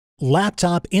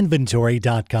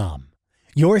LaptopInventory.com,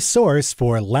 your source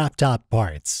for laptop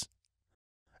parts.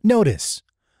 Notice,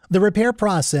 the repair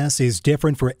process is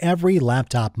different for every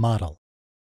laptop model.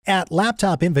 At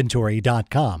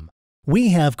LaptopInventory.com, we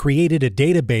have created a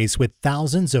database with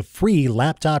thousands of free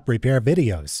laptop repair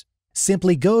videos.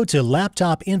 Simply go to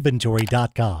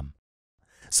LaptopInventory.com,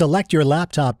 select your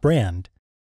laptop brand,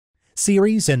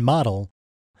 series and model,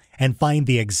 and find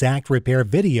the exact repair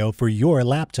video for your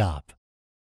laptop.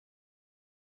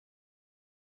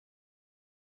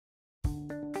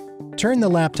 Turn the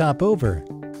laptop over.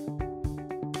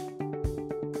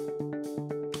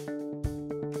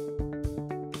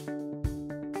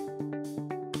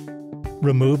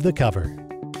 Remove the cover.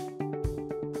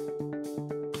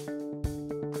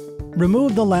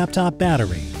 Remove the laptop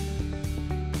battery.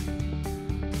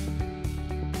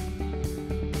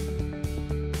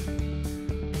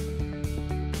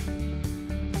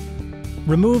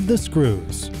 Remove the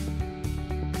screws.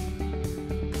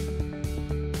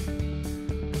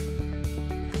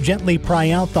 Gently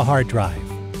pry out the hard drive.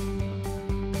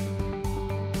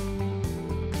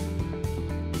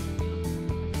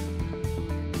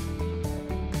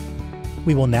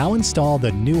 We will now install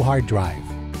the new hard drive.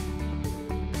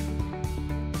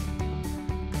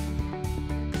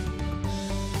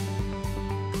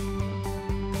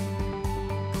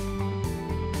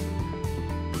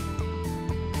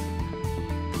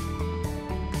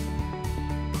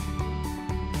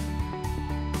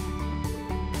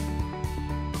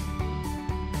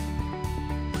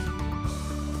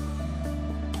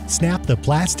 Snap the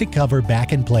plastic cover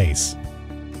back in place.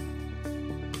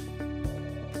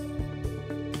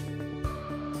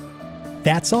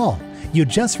 That's all. You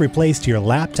just replaced your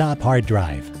laptop hard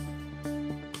drive.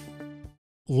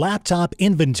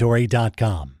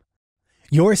 LaptopInventory.com,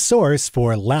 your source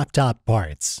for laptop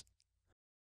parts.